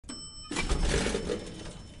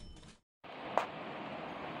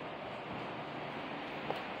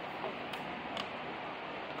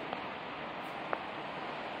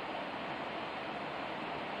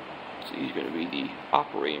These are going to be the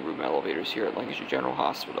operating room elevators here at Lancaster General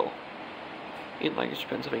Hospital in Lancaster,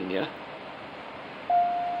 Pennsylvania.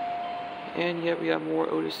 And yet we have more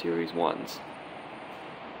Otis Series 1s. So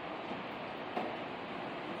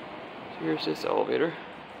here's this elevator.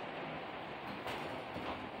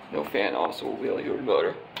 No fan off, so we'll be able to hear the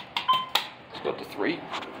motor. Let's go up to 3.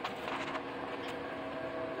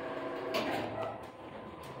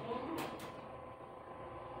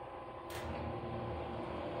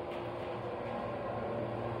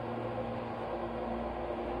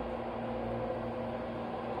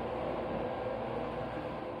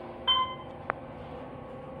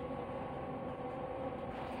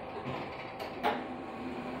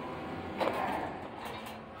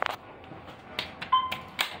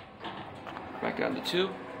 Back down to 2.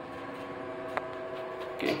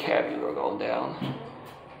 Get a cavity door going down.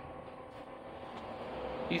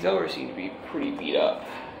 These elevators seem to be pretty beat up,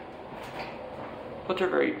 but they're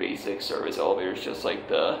very basic service elevators, just like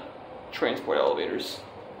the transport elevators.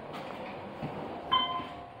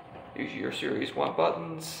 Here's your Series 1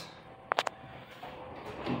 buttons.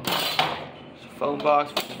 There's a phone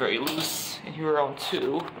box, which is very loose. And here on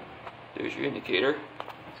 2, there's your indicator.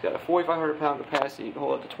 It's got a 4,500 pound capacity. You can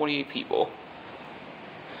hold up to 28 people.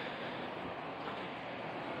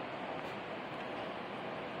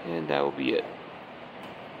 And that will be it.